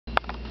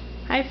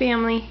Hi,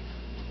 family.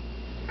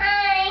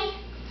 Hi.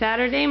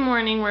 Saturday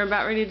morning, we're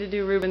about ready to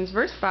do Ruben's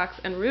verse box,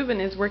 and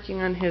Ruben is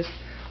working on his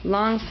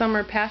long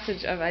summer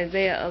passage of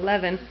Isaiah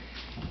 11.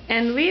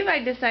 And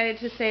Levi decided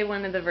to say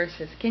one of the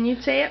verses. Can you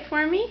say it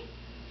for me?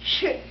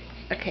 Sure.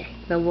 Okay.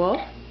 The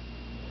wolf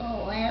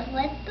Live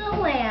with the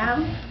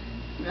lamb.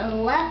 The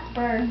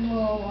leopard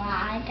will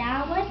lie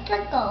down with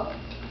the goat.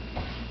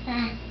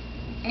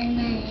 And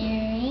the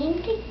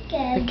earring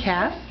together. The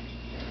calf?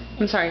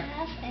 I'm sorry. The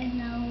calf and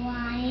the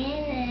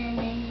lion and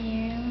the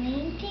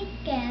earring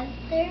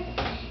together.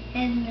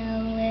 And the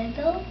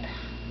little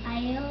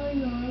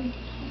child.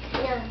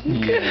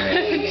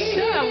 Good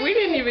job. We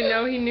didn't even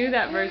know he knew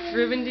that verse.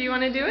 Ruben, do you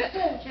want to do it?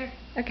 Sure.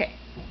 Okay.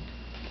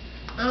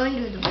 I want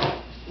to do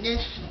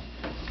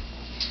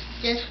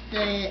just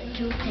the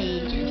 2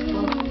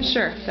 pages.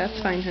 Sure, that's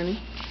fine, honey.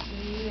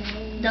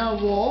 The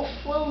wolf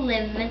will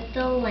live with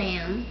the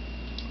lamb.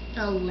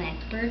 The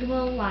leopard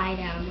will lie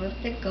down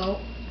with the goat.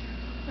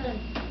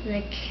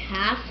 The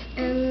calf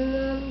and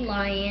the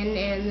lion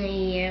and the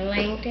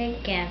yearling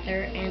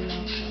together, and the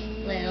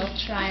little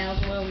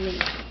child will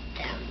lead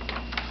them.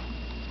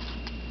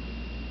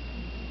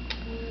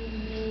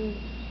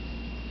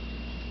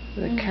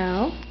 The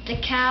cow. The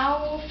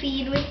cow will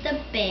feed with the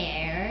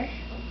bear.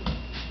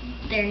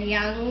 Their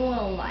young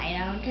will lie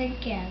down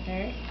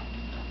together.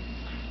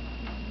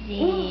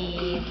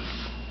 The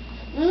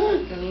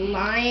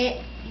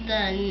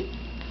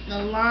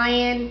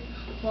lion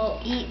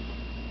will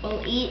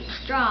eat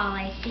straw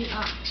like the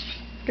ox.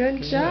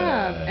 Good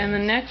job. And the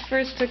next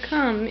verse to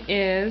come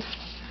is,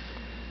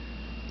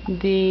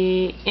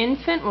 the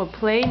infant will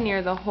play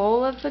near the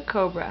hole of the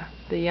cobra.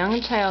 The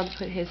young child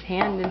put his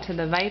hand into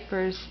the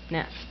viper's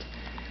nest.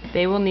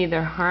 They will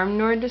neither harm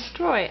nor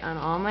destroy on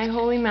all my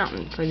holy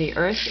mountain, for the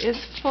earth is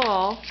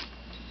full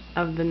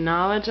of the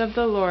knowledge of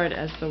the Lord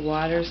as the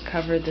waters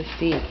cover the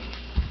sea.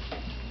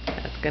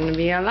 That's going to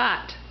be a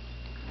lot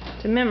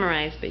to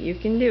memorize, but you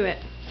can do it.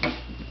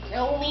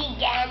 No, we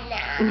can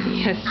now.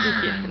 Yes, you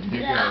can.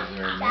 You guys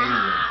are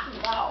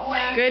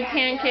amazing. Good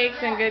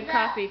pancakes and good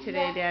coffee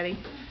today, Daddy.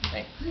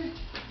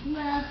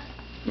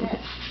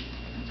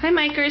 Hi,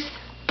 Mikers.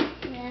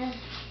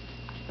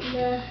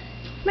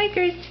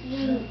 Mikers.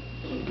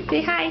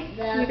 Say hi.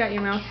 You got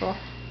your mouth full.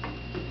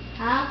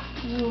 Half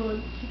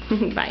wood.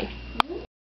 Bye.